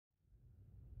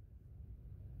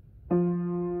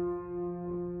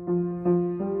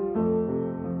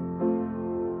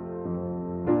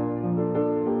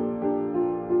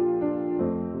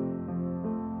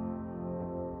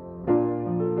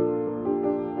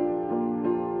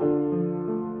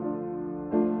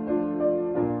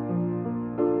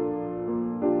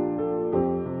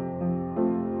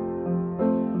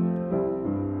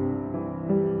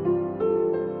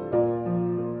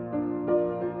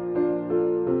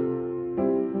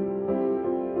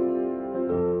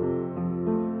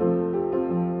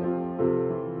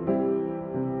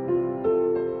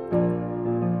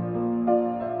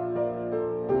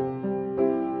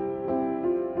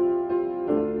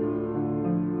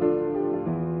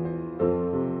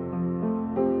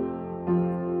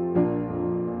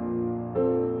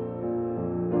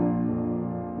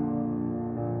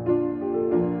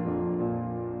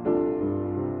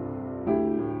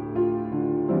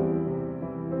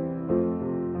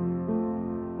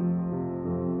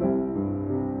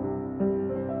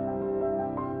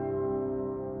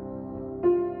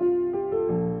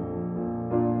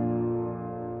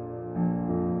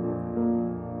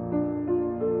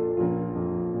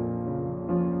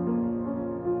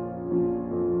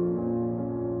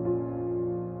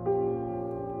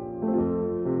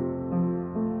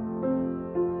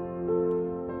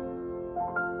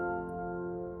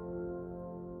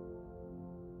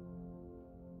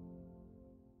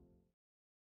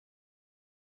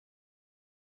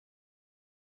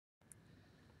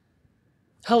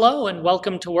Hello and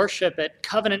welcome to worship at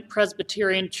Covenant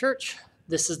Presbyterian Church.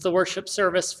 This is the worship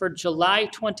service for July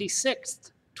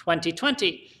 26th,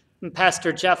 2020. I'm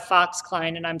Pastor Jeff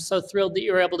Foxklein, and I'm so thrilled that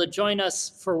you're able to join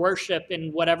us for worship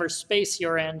in whatever space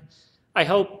you're in. I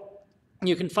hope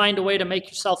you can find a way to make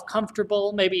yourself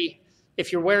comfortable. Maybe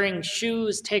if you're wearing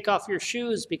shoes, take off your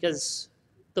shoes because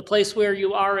the place where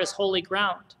you are is holy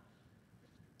ground.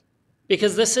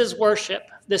 Because this is worship.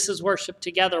 This is worship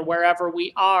together. Wherever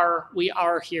we are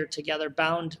here together,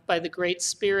 bound by the great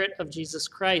Spirit of Jesus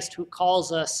Christ who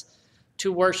calls us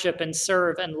to worship and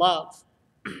serve and love.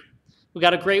 We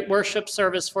got a great worship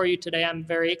service for you today. I'm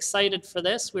very excited for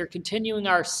this. We're continuing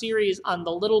our series on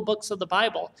the little books of the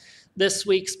Bible. This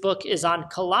week's book is on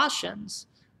Colossians,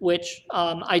 which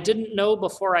I didn't know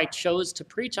before I chose to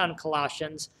preach on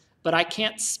Colossians, but I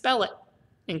can't spell it.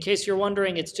 In case you're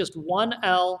wondering, it's just one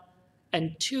L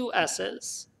and two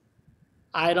S's.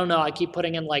 I don't know. I keep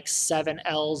putting in like 7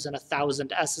 L's and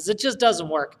 1,000 S's. It just doesn't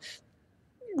work.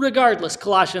 Regardless,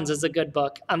 Colossians is a good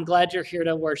book. I'm glad you're here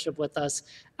to worship with us.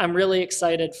 I'm really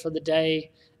excited for the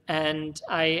day, and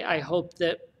I hope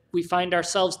that we find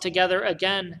ourselves together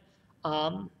again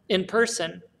in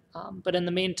person. But in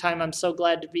the meantime, I'm so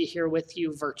glad to be here with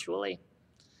you virtually.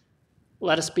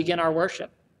 Let us begin our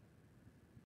worship.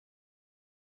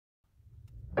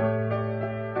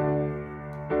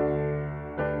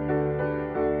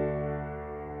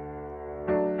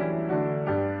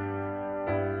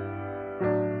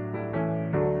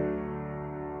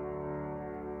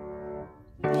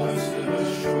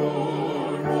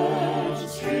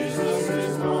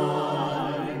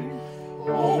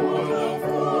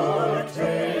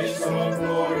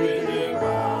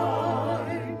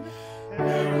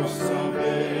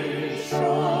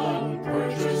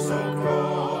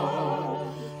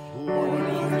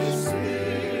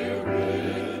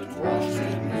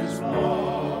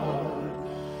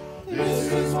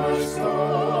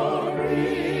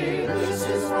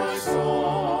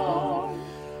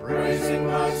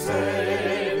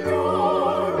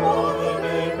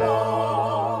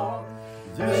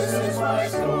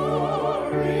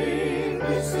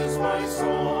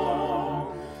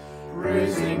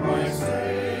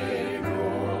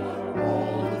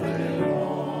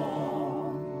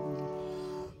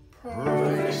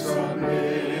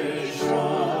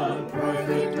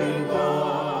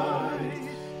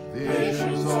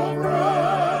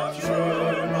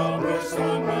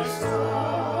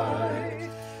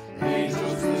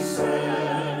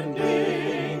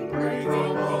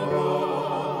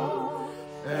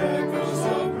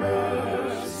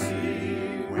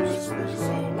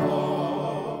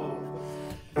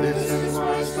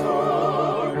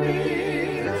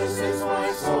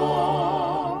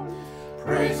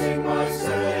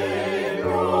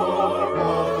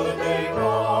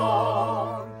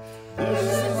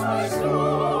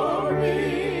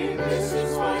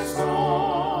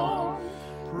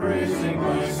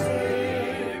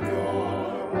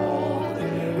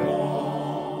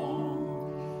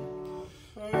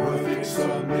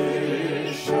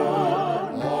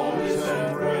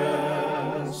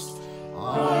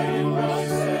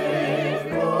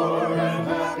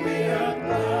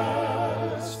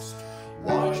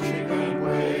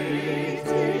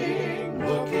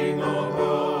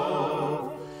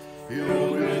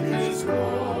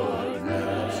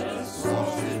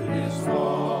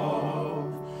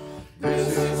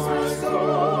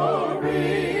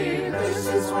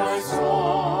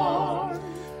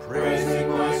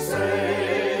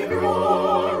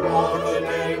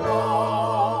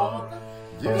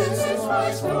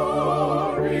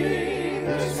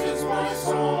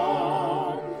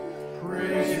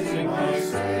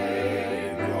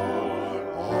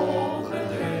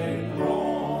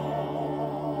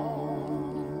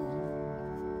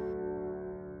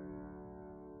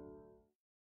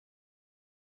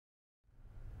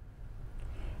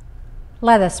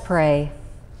 Let us pray.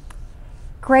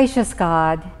 Gracious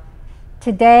God,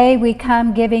 today we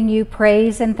come giving you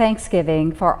praise and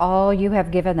thanksgiving for all you have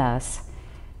given us,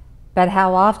 but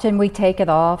how often we take it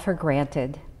all for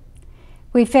granted.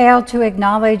 We fail to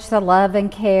acknowledge the love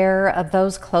and care of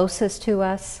those closest to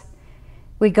us.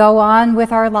 We go on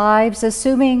with our lives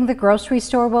assuming the grocery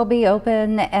store will be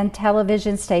open and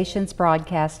television stations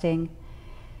broadcasting.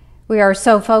 We are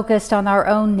so focused on our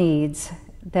own needs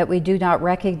that we do not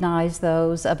recognize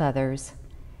those of others.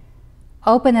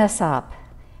 Open us up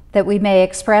that we may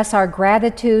express our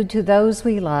gratitude to those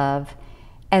we love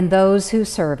and those who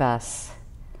serve us.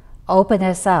 Open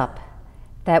us up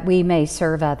that we may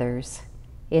serve others.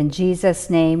 In Jesus'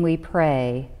 name we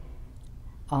pray.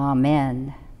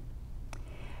 Amen.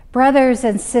 Brothers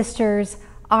and sisters,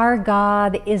 Our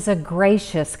God is a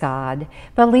gracious God.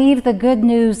 Believe the good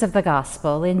news of the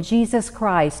gospel. In Jesus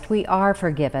Christ we are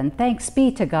forgiven. Thanks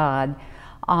be to God.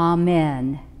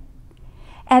 Amen.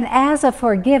 And as a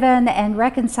forgiven and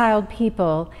reconciled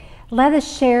people, let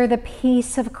us share the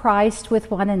peace of Christ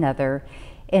with one another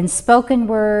in spoken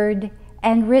word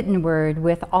and written word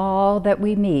with all that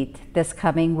we meet this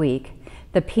coming week.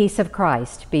 The peace of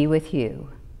Christ be with you.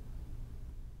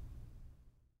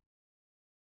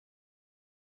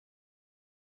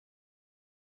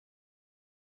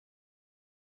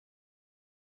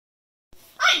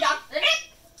 Hi, Dr.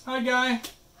 Nick. Hi, Guy.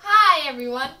 Hi,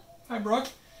 everyone. Hi, Brooke.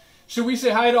 Should we say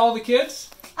hi to all the kids?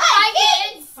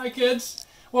 Hi, kids. Hi, kids.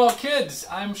 Well, kids,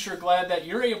 I'm sure glad that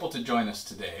you're able to join us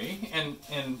today.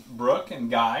 And Brooke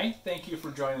and Guy, thank you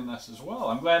for joining us as well.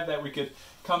 I'm glad that we could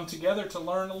come together to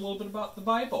learn a little bit about the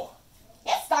Bible.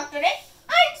 Yes, Dr. Nick.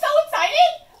 I'm so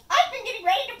excited. I've been getting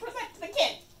ready to present to the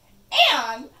kids.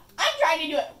 And I'm trying to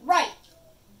do it right.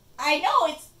 I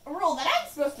know it's a rule that I'm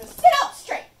supposed to sit up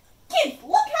straight. Kids,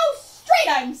 look how straight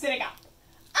I'm sitting up.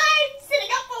 I'm sitting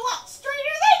up a lot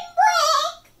straighter than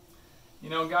Brooke. You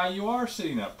know, Guy, you are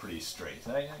sitting up pretty straight.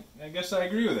 I guess I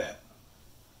agree with that.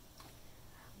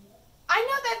 I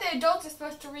know that the adults are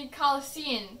supposed to read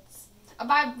Colossians, a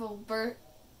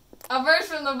verse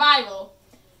from the Bible.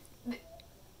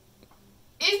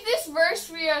 Is this verse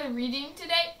we are reading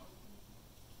today?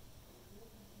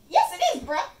 Yes, it is,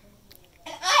 Brooke.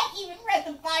 And I even read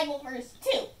the Bible verse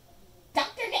too.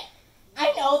 Dr. Nick,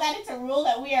 I know that it's a rule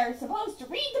that we are supposed to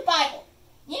read the Bible.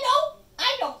 You know,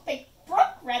 I don't think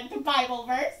Brooke read the Bible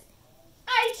verse.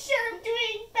 I sure am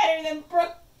doing better than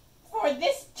Brooke for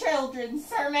this children's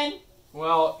sermon.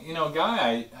 Well, you know,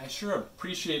 Guy, I sure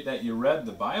appreciate that you read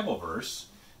the Bible verse.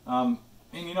 And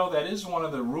you know, that is one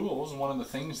of the rules, one of the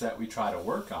things that we try to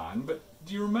work on. But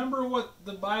do you remember what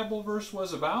the Bible verse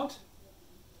was about?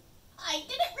 I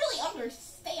didn't really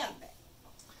understand it.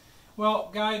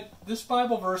 Well, Guy, this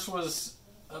Bible verse was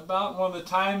about one of the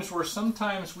times where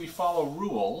sometimes we follow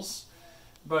rules,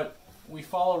 but we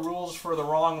follow rules for the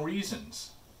wrong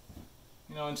reasons.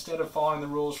 You know, instead of following the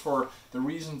rules for the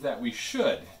reasons that we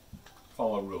should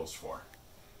follow rules for.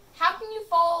 How can you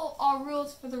follow our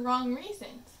rules for the wrong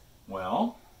reasons?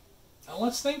 Well, now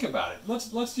let's think about it.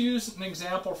 Let's use an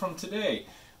example from today.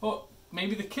 Well,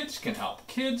 maybe the kids can help.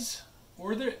 Kids,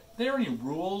 were there any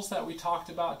rules that we talked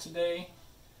about today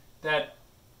that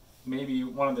maybe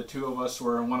one of the two of us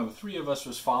or one of the three of us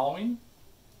was following?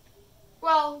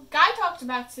 Well, Guy talked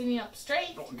about sitting up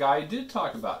straight. Guy did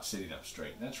talk about sitting up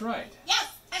straight. That's right.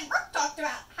 Yes, and Brooke talked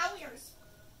about how we are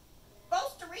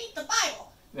supposed to read the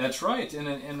Bible. That's right. And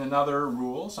another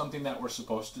rule, something that we're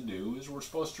supposed to do, is we're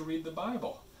supposed to read the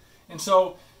Bible. And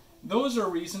so those are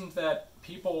reasons that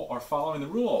people are following the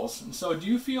rules. And so do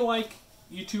you feel like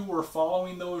you two were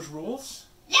following those rules?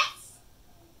 Yes.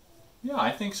 Yeah,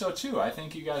 I think so too. I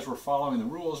think you guys were following the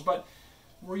rules, but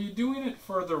were you doing it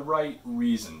for the right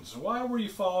reasons? Why were you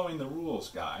following the rules,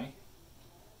 Guy?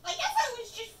 I guess I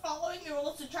was just following the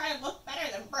rules to try to look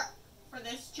better than Brooke for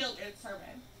this children's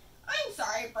sermon. I'm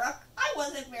sorry, Brooke. I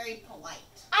wasn't very polite.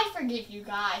 I forgive you,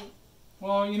 Guy.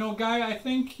 Well, you know, Guy, I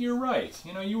think you're right.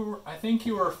 You know, I think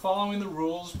you were following the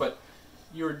rules, but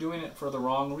you were doing it for the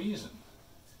wrong reason.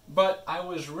 But I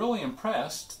was really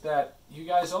impressed that you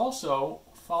guys also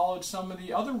followed some of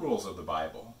the other rules of the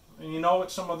Bible. And you know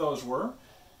what some of those were?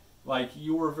 Like,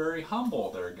 you were very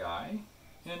humble there, Guy.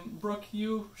 And Brooke,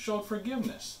 you showed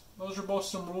forgiveness. Those are both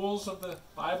some rules of the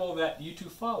Bible that you two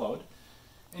followed.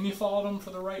 And you followed them for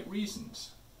the right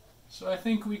reasons. So I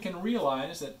think we can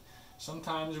realize that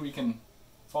sometimes we can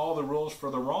follow the rules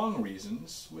for the wrong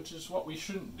reasons, which is what we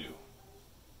shouldn't do.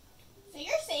 So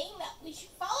you're saying that we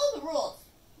should follow the rules,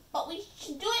 but we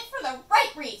should do it for the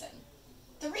right reason.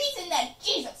 The reason that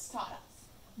Jesus taught us.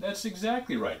 That's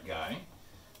exactly right, Guy.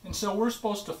 And so we're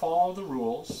supposed to follow the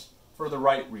rules for the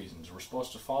right reasons. We're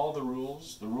supposed to follow the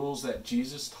rules that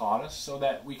Jesus taught us, so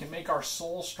that we can make our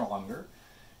soul stronger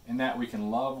and that we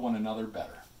can love one another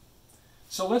better.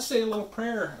 So let's say a little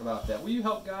prayer about that. Will you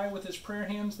help Guy with his prayer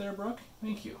hands there, Brooke?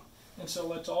 Thank you. And so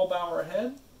let's all bow our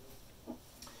head.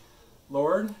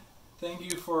 Lord, thank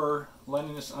you for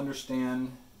letting us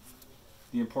understand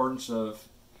the importance of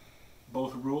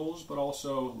both rules, but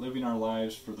also living our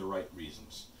lives for the right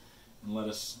reasons. And let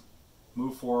us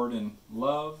move forward in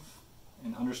love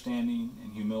and understanding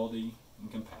and humility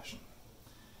and compassion.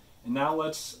 And now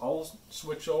let's all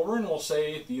switch over and we'll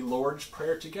say the Lord's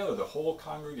Prayer together, the whole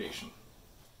congregation.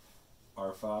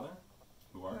 Our Father,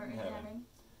 who art in heaven,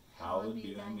 hallowed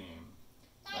be thy name.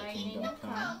 Thy kingdom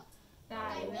come,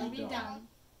 thy will be done,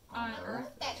 on earth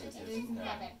as it is in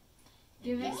heaven.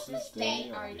 Give us this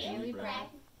day our daily bread,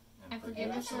 And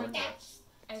forgive us our debts,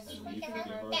 as we forgive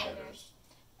our debtors.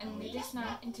 And lead us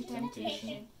not into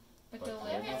temptation, but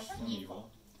deliver us from evil.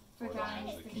 For thine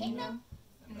is the kingdom,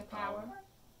 and the power,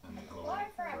 and the glory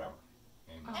forever.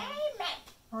 Amen.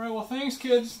 All right, well, thanks,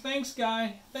 kids. Thanks,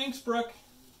 Guy. Thanks, Brooke.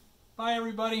 Bye,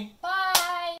 everybody.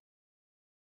 Bye!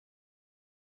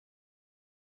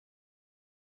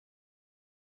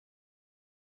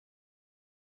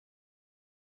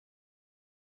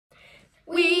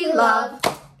 We love,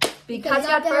 because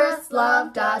God first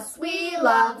loved us. We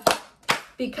love,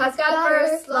 because God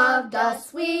first loved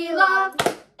us. We love,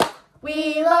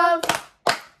 we love,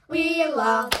 we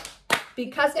love,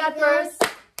 because God first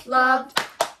loved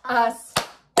us.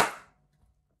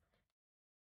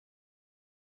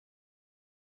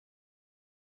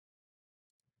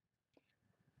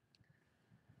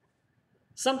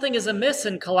 Something is amiss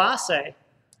in Colossae,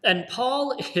 and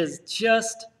Paul is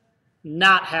just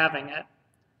not having it.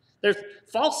 There's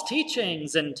false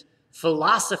teachings and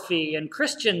philosophy and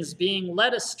Christians being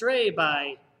led astray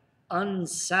by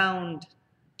unsound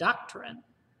doctrine.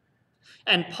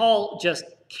 And Paul just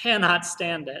cannot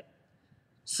stand it.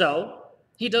 So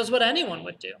he does what anyone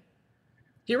would do.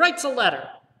 He writes a letter.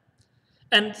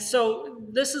 And so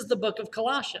this is the book of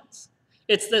Colossians.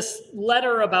 It's this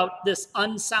letter about this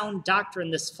unsound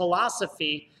doctrine, this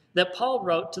philosophy that Paul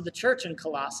wrote to the church in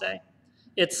Colossae.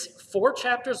 It's 4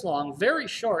 chapters long, very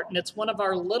short, and it's one of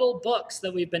our little books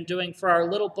that we've been doing for our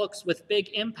Little Books with Big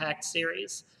Impact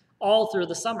series all through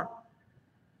the summer.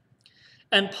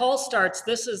 And Paul starts,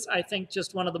 this is, I think,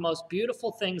 just one of the most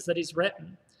beautiful things that he's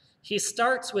written. He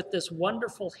starts with this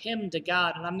wonderful hymn to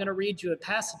God, and I'm going to read you a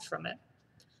passage from it.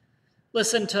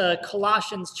 Listen to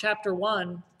Colossians chapter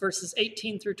 1, verses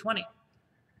 18 through 20.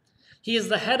 He is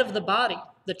the head of the body,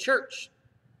 the church.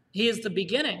 He is the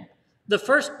beginning, the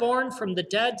firstborn from the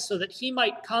dead, so that he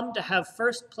might come to have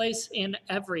first place in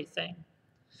everything.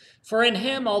 For in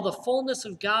him all the fullness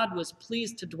of God was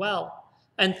pleased to dwell,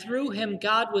 and through him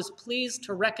God was pleased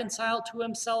to reconcile to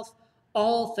himself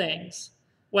all things,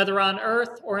 whether on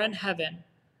earth or in heaven,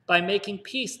 by making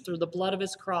peace through the blood of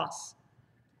his cross.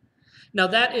 Now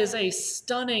that is a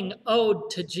stunning ode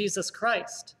to Jesus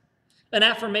Christ, an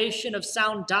affirmation of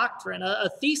sound doctrine, a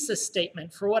thesis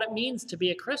statement for what it means to be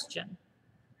a Christian.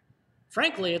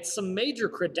 Frankly, it's some major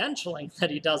credentialing that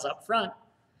he does up front.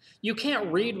 You can't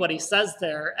read what he says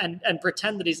there and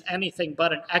pretend that he's anything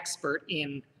but an expert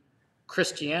in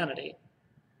Christianity.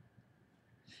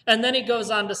 And then he goes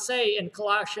on to say in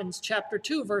Colossians chapter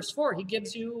 2, verse 4, he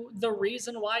gives you the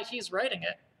reason why he's writing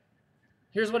it.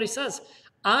 Here's what he says.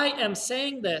 I am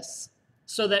saying this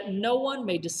so that no one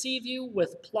may deceive you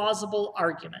with plausible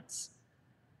arguments.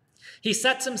 He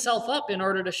sets himself up in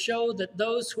order to show that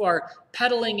those who are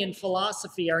peddling in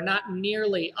philosophy are not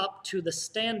nearly up to the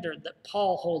standard that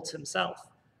Paul holds himself.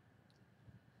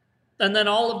 And then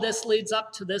all of this leads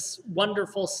up to this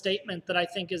wonderful statement that I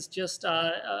think is just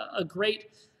a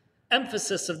great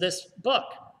emphasis of this book.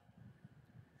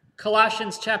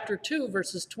 Colossians chapter 2,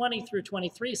 verses 20 through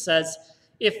 23 says,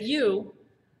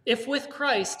 If with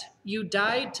Christ you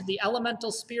died to the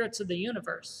elemental spirits of the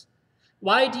universe,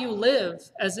 why do you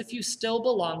live as if you still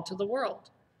belong to the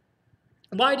world?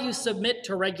 Why do you submit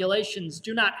to regulations?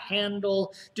 Do not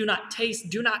handle, do not taste,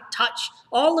 do not touch.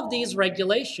 All of these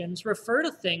regulations refer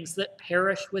to things that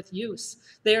perish with use.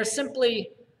 They are simply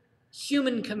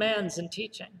human commands and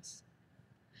teachings.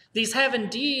 These have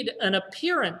indeed an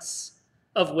appearance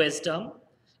of wisdom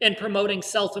in promoting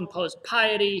self-imposed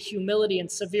piety, humility,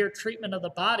 and severe treatment of the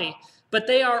body, but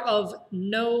they are of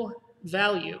no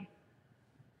value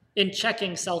in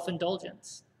checking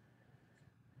self-indulgence.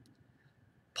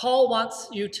 Paul wants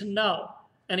you to know,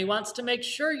 and he wants to make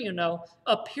sure you know,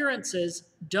 appearances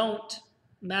don't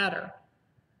matter.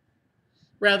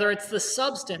 Rather, it's the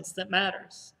substance that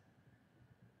matters.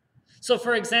 So,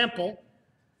 for example,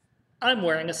 I'm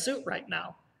wearing a suit right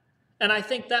now, and I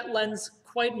think that lends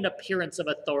quite an appearance of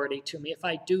authority to me, if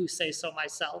I do say so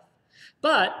myself.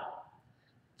 But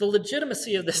the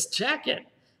legitimacy of this jacket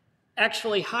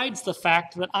actually hides the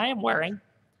fact that I am wearing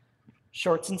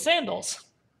shorts and sandals.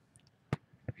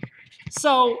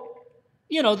 So,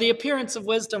 the appearance of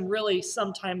wisdom really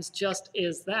sometimes just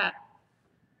is that.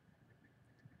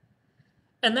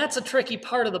 And that's a tricky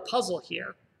part of the puzzle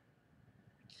here.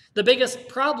 The biggest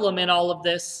problem in all of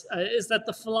this is that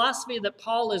the philosophy that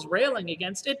Paul is railing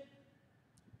against, it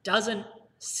doesn't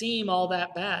seem all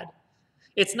that bad.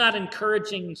 It's not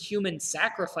encouraging human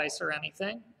sacrifice or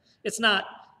anything. It's not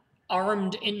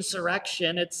armed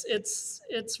insurrection. It's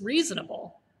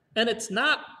reasonable, and it's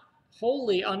not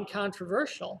wholly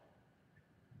uncontroversial.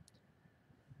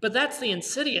 But that's the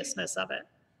insidiousness of it.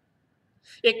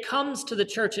 It comes to the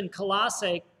church in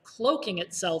Colossae cloaking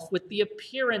itself with the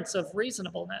appearance of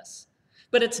reasonableness.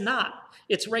 But it's not.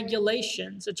 It's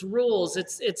regulations, it's rules,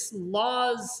 it's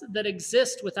laws that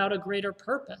exist without a greater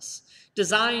purpose,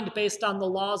 designed based on the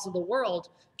laws of the world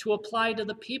to apply to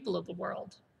the people of the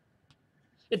world.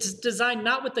 It's designed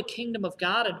not with the kingdom of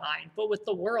God in mind, but with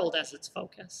the world as its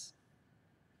focus.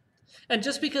 And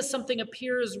just because something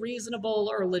appears reasonable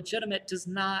or legitimate does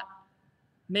not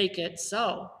make it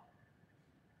so.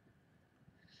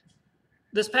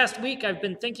 This past week, I've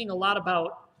been thinking a lot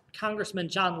about Congressman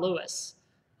John Lewis,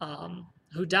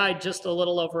 who died just a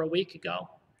little over a week ago.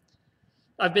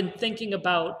 I've been thinking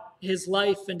about his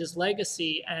life and his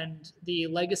legacy and the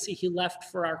legacy he left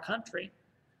for our country.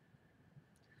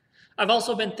 I've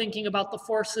also been thinking about the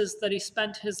forces that he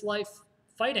spent his life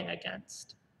fighting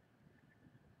against.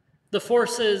 The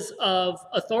forces of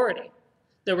authority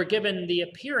that were given the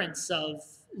appearance of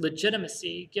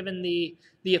legitimacy, given the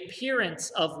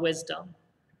appearance of wisdom.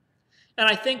 And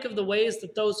I think of the ways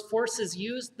that those forces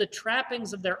used the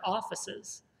trappings of their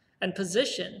offices and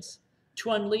positions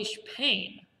to unleash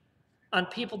pain on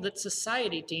people that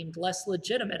society deemed less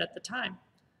legitimate at the time.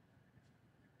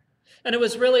 And it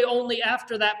was really only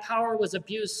after that power was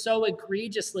abused so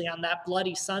egregiously on that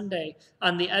bloody Sunday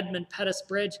on the Edmund Pettus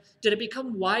Bridge did it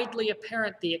become widely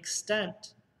apparent the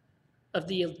extent of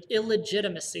the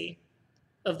illegitimacy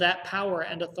of that power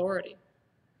and authority.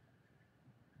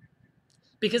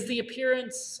 Because the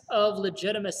appearance of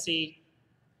legitimacy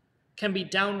can be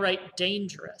downright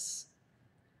dangerous.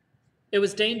 It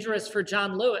was dangerous for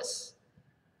John Lewis,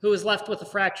 who was left with a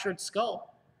fractured skull.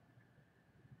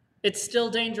 It's still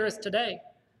dangerous today.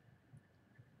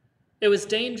 It was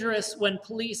dangerous when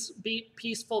police beat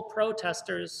peaceful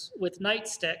protesters with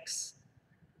nightsticks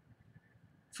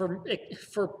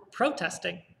for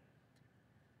protesting.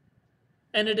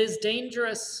 And it is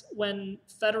dangerous when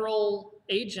federal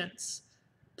agents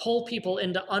pull people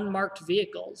into unmarked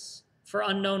vehicles for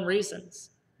unknown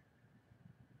reasons.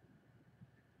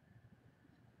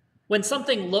 When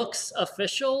something looks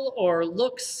official or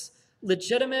looks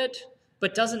legitimate,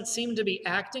 but doesn't seem to be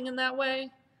acting in that way,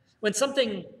 when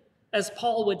something, as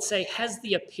Paul would say, has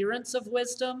the appearance of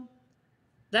wisdom,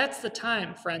 that's the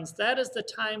time, friends. That is the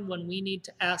time when we need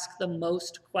to ask the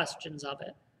most questions of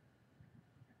it.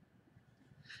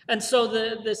 And so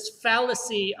this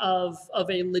fallacy of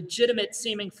a legitimate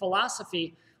seeming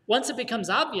philosophy, once it becomes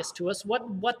obvious to us,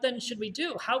 what then should we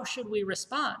do? How should we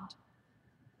respond?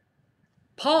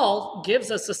 Paul gives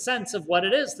us a sense of what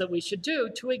it is that we should do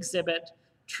to exhibit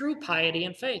true piety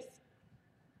and faith.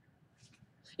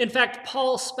 In fact,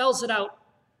 Paul spells it out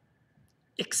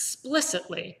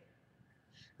explicitly.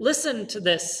 Listen to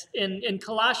this in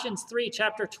Colossians 3,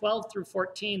 chapter 12 through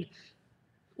 14.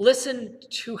 Listen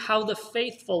to how the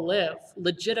faithful live,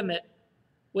 legitimate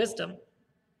wisdom.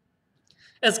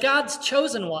 As God's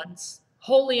chosen ones,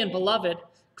 holy and beloved,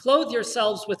 clothe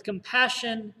yourselves with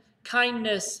compassion,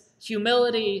 kindness,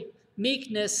 humility,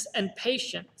 meekness, and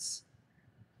patience.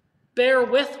 Bear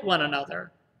with one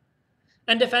another.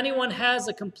 And if anyone has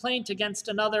a complaint against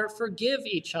another, forgive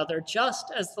each other,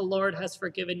 just as the Lord has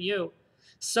forgiven you.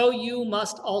 So you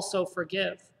must also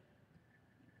forgive.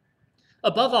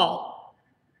 Above all,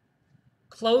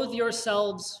 clothe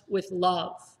yourselves with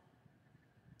love,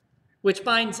 which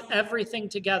binds everything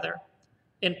together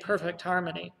in perfect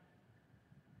harmony.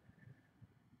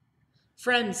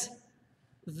 Friends,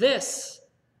 this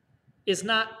is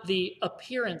not the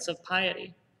appearance of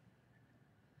piety.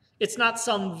 It's not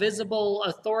some visible,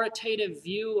 authoritative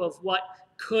view of what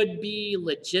could be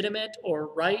legitimate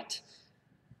or right.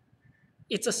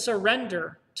 It's a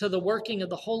surrender to the working of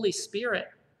the Holy Spirit.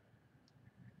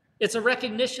 It's a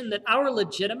recognition that our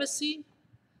legitimacy,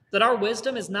 that our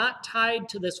wisdom is not tied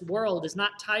to this world, is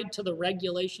not tied to the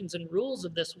regulations and rules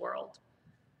of this world,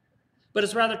 but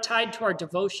is rather tied to our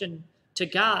devotion to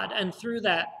God, and through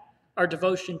that, our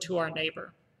devotion to our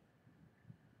neighbor.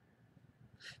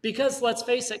 Because, let's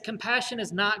face it, compassion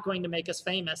is not going to make us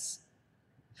famous.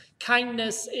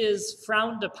 Kindness is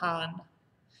frowned upon.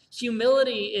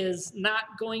 Humility is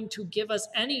not going to give us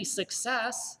any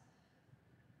success.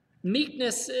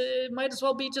 Meekness might as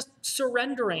well be just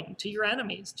surrendering to your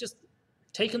enemies, just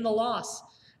taking the loss.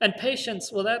 And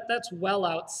patience, well, that's well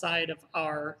outside of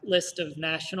our list of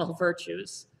national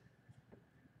virtues.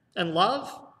 And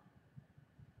love?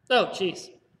 Oh, geez.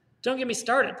 Don't get me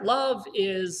started. Love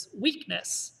is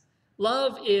weakness.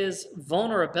 Love is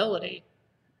vulnerability.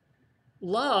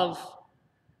 Love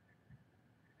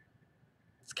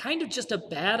is kind of just a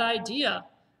bad idea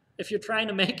if you're trying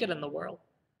to make it in the world.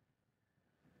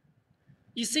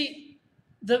 You see,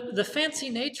 the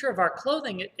fancy nature of our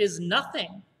clothing is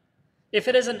nothing if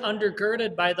it isn't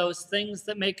undergirded by those things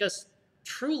that make us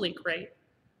truly great.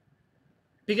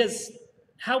 Because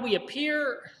how we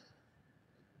appear,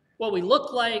 what we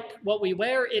look like, what we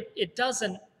wear, it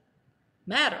doesn't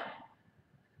matter.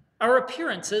 Our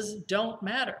appearances don't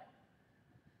matter.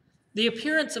 The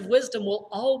appearance of wisdom will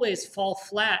always fall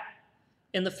flat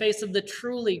in the face of the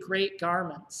truly great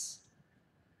garments,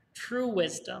 true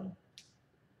wisdom.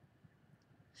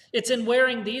 It's in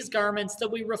wearing these garments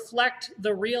that we reflect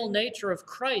the real nature of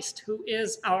Christ, who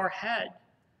is our head.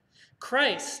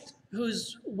 Christ,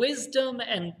 whose wisdom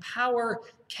and power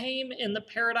came in the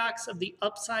paradox of the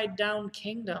upside-down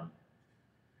kingdom.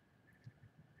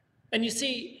 And you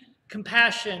see,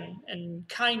 compassion and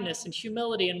kindness and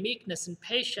humility and meekness and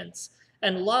patience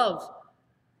and love,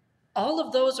 all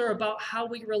of those are about how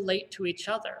we relate to each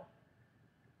other.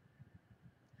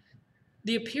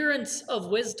 The appearance of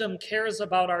wisdom cares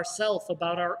about ourselves,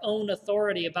 about our own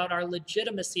authority, about our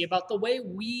legitimacy, about the way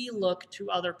we look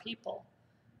to other people.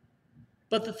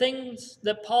 But the things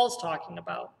that Paul's talking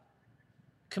about,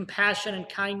 compassion and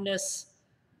kindness,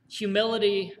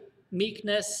 humility,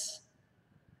 meekness,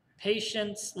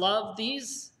 patience, love,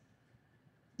 these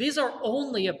are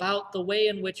only about the way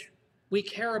in which we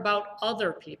care about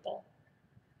other people.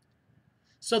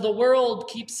 So the world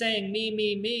keeps saying me,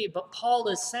 me, me, but Paul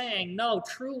is saying, no,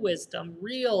 true wisdom,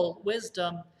 real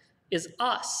wisdom is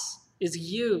us, is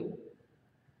you,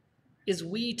 is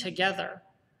we together.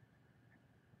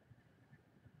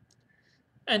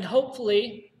 And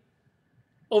hopefully,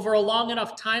 over a long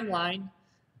enough timeline,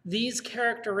 these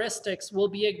characteristics will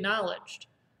be acknowledged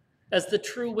as the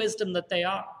true wisdom that they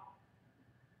are.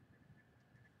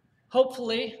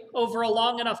 Hopefully, over a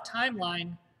long enough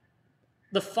timeline,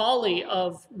 the folly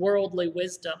of worldly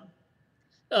wisdom,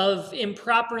 of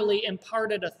improperly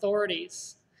imparted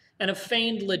authorities, and of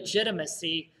feigned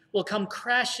legitimacy will come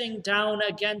crashing down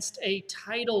against a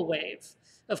tidal wave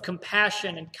of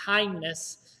compassion and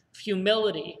kindness,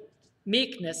 humility,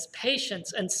 meekness,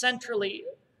 patience, and centrally,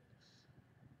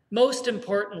 most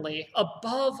importantly,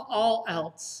 above all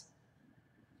else,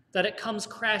 that it comes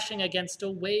crashing against a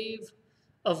wave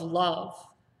of love.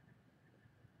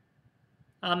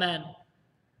 Amen.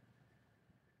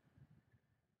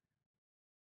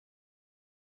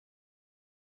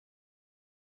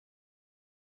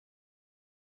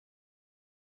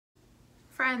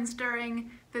 Friends, during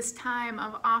this time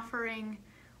of offering,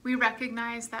 we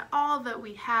recognize that all that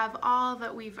we have, all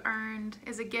that we've earned,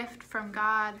 is a gift from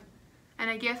God and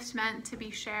a gift meant to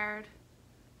be shared.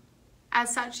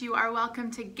 As such, you are welcome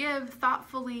to give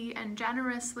thoughtfully and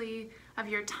generously of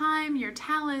your time, your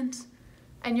talent,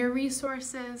 and your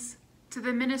resources to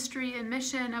the ministry and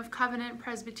mission of Covenant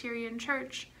Presbyterian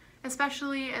Church,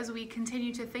 especially as we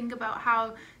continue to think about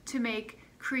how to make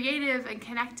creative and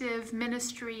connective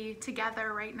ministry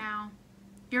together right now.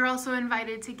 You're also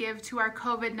invited to give to our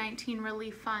COVID-19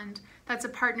 Relief Fund. That's a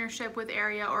partnership with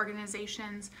area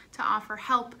organizations to offer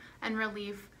help and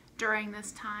relief during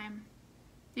this time.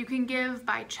 You can give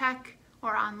by check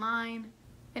or online.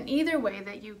 And either way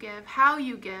that you give, how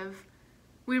you give,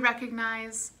 we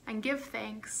recognize and give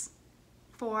thanks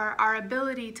for our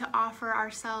ability to offer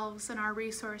ourselves and our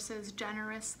resources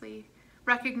generously,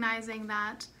 recognizing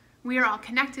that we are all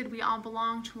connected, we all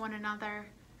belong to one another,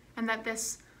 and that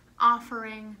this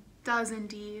offering does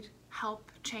indeed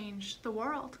help change the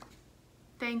world.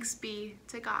 Thanks be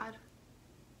to God.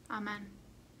 Amen.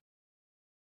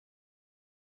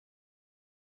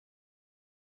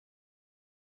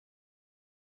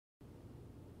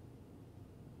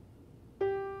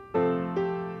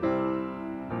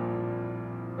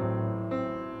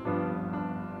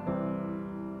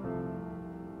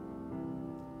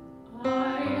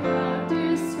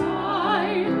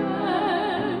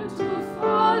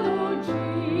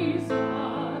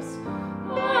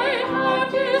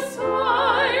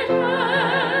 Decided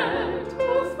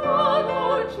to follow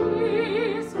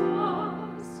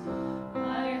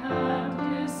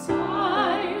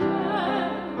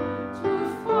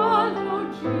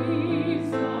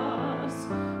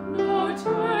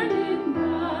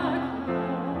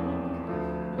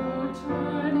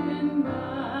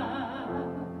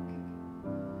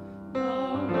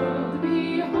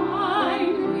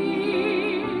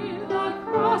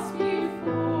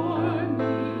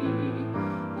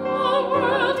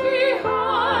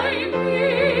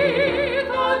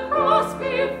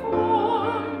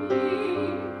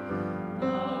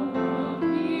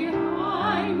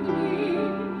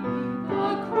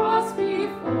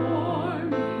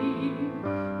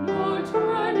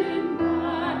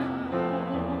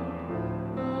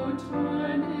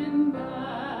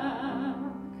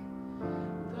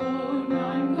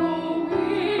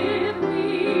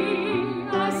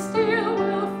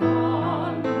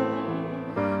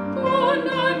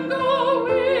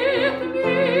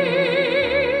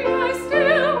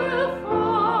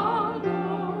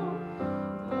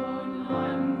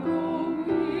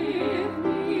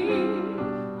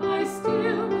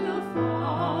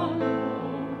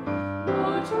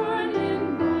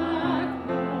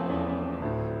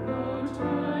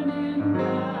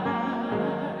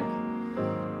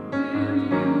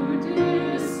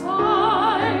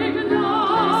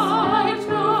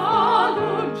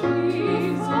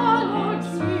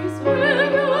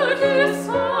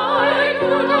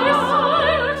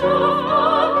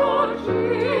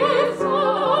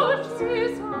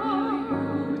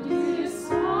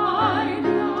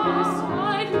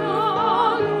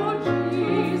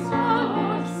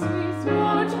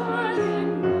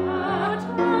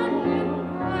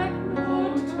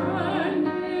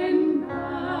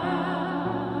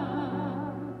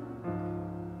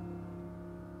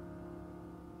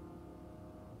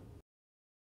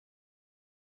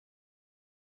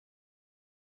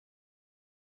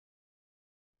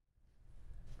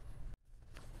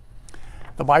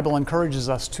The Bible encourages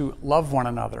us to love one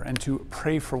another and to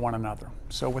pray for one another.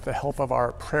 So with the help of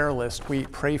our prayer list, we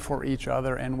pray for each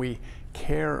other and we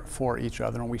care for each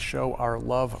other and we show our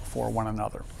love for one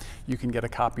another. You can get a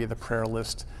copy of the prayer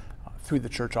list through the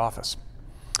church office.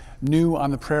 New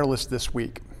on the prayer list this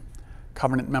week,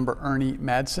 Covenant member Ernie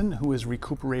Madsen, who is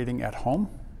recuperating at home.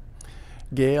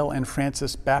 Gail and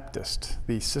Francis Baptist,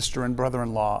 the sister and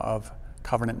brother-in-law of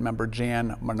Covenant member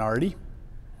Jan Menardi.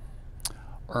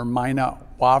 Ermina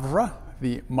Wavra,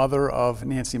 the mother of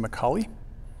Nancy McCulley.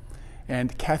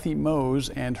 And Kathy Mose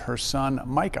and her son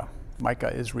Micah.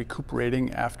 Micah is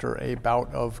recuperating after a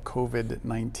bout of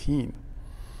COVID-19.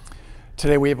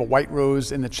 Today we have a white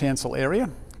rose in the chancel area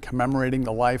commemorating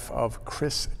the life of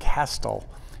Chris Castle,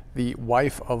 the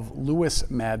wife of Louis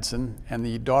Madsen and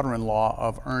the daughter-in-law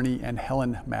of Ernie and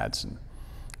Helen Madsen.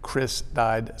 Chris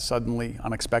died suddenly,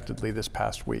 unexpectedly this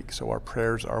past week, so our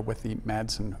prayers are with the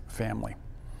Madsen family.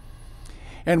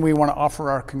 And we want to offer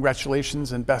our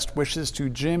congratulations and best wishes to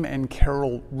Jim and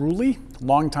Carol Ruley,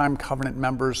 longtime Covenant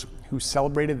members who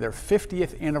celebrated their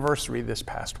 50th anniversary this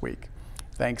past week.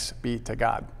 Thanks be to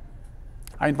God.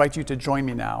 I invite you to join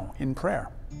me now in prayer.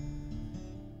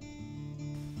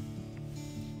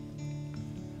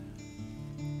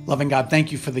 Loving God,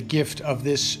 thank you for the gift of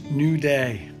this new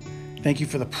day. Thank you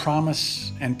for the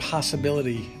promise and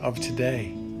possibility of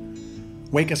today.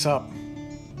 Wake us up.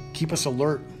 Keep us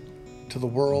alert to the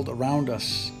world around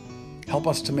us. Help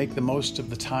us to make the most of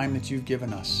the time that you've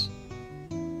given us.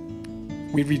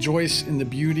 We rejoice in the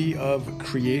beauty of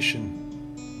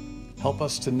creation. Help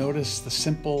us to notice the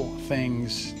simple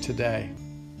things today.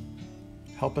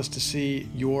 Help us to see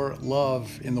your love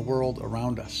in the world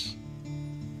around us.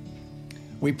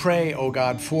 We pray, O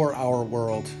God, for our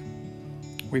world.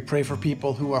 We pray for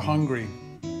people who are hungry,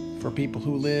 for people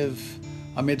who live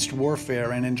amidst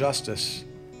warfare and injustice.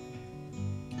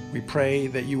 We pray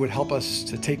that you would help us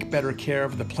to take better care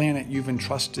of the planet you've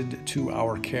entrusted to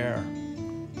our care.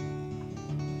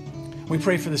 We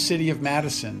pray for the city of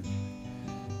Madison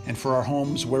and for our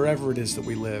homes wherever it is that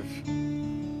we live.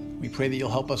 We pray that you'll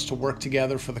help us to work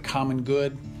together for the common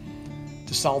good,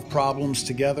 to solve problems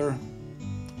together,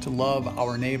 to love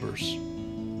our neighbors.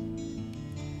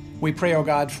 We pray, O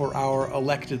God, for our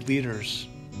elected leaders.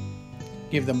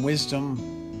 Give them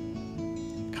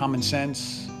wisdom, common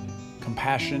sense,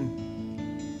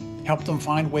 compassion. Help them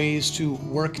find ways to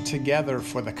work together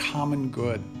for the common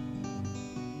good.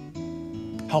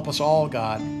 Help us all,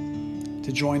 God,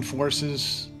 to join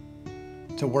forces,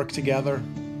 to work together,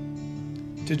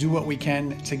 to do what we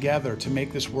can together to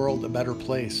make this world a better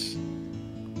place.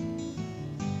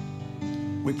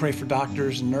 We pray for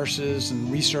doctors and nurses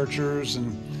and researchers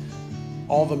and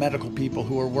all the medical people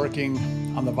who are working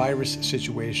on the virus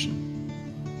situation.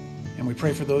 And we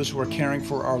pray for those who are caring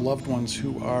for our loved ones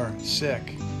who are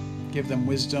sick. Give them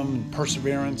wisdom and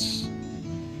perseverance.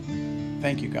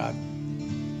 Thank you, God.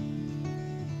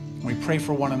 We pray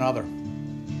for one another.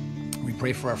 We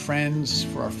pray for our friends,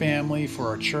 for our family, for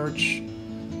our church,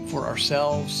 for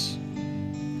ourselves.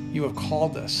 You have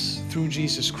called us through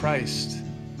Jesus Christ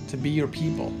to be your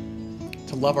people,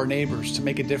 to love our neighbors, to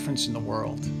make a difference in the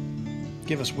world.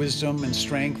 Give us wisdom and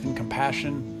strength and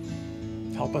compassion.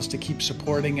 Help us to keep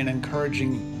supporting and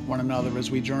encouraging one another as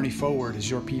we journey forward as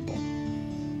your people.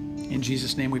 In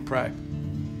Jesus' name we pray.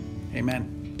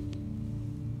 Amen.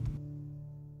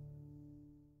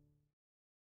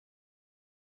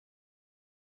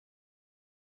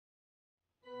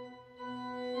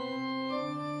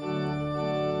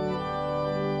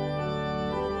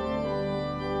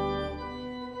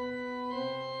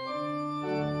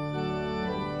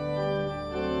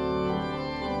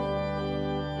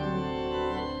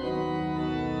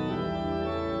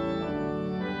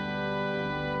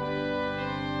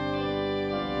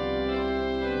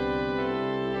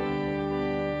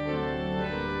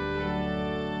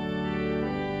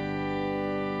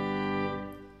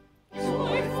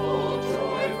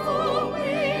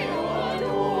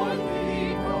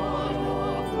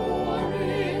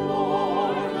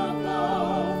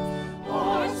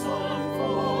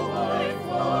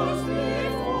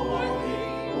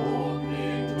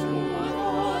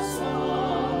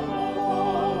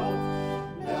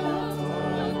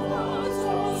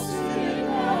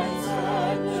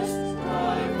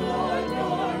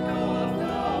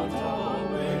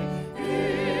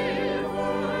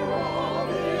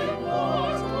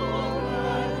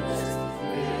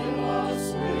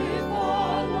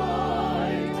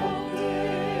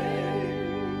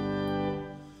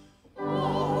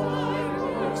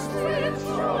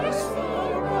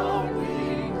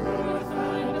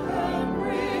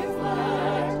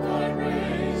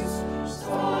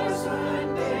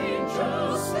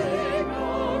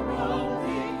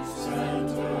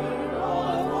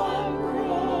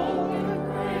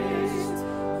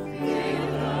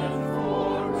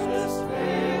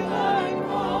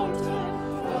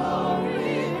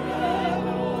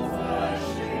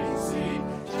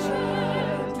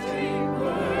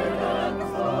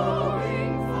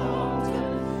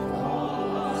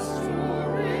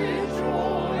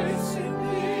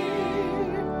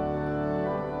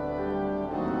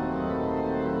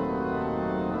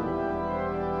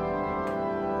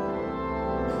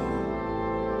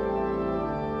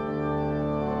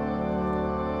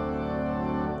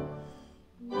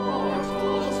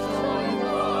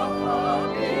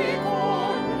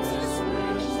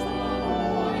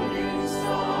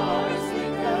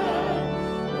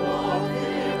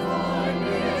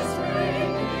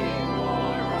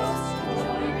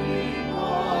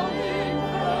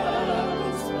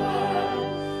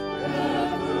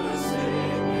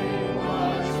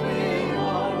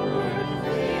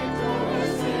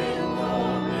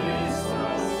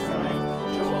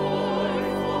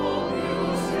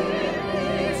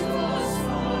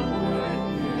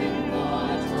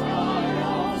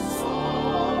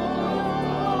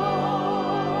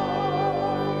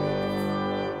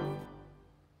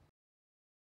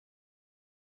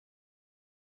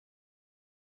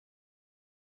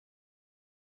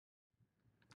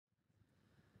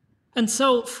 And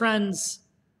so, friends,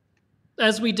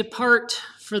 as we depart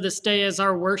for this day, as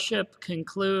our worship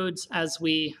concludes, as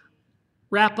we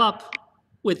wrap up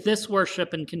with this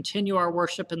worship and continue our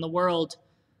worship in the world,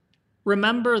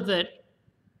 remember that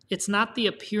it's not the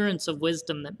appearance of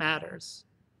wisdom that matters.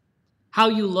 How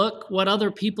you look, what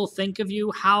other people think of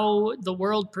you, how the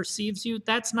world perceives you,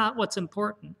 that's not what's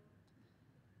important.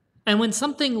 And when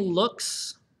something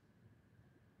looks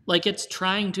like it's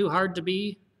trying too hard to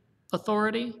be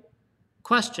authority,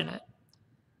 question it.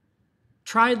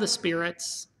 Try the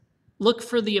spirits. Look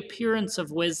for the appearance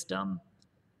of wisdom,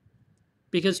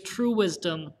 because true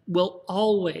wisdom will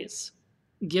always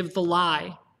give the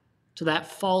lie to that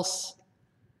false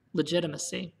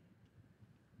legitimacy.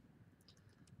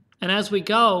 And as we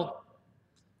go,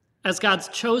 as God's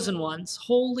chosen ones,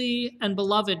 holy and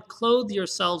beloved, clothe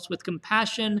yourselves with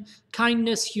compassion,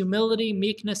 kindness, humility,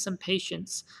 meekness, and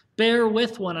patience. Bear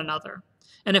with one another.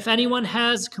 And if anyone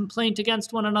has complaint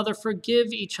against one another, forgive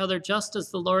each other just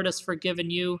as the Lord has forgiven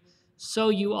you, so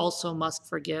you also must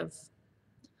forgive.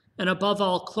 And above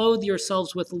all, clothe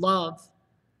yourselves with love,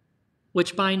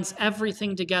 which binds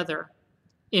everything together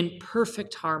in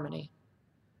perfect harmony.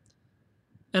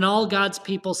 And all God's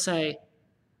people say,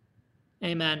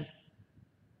 Amen.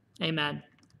 Amen.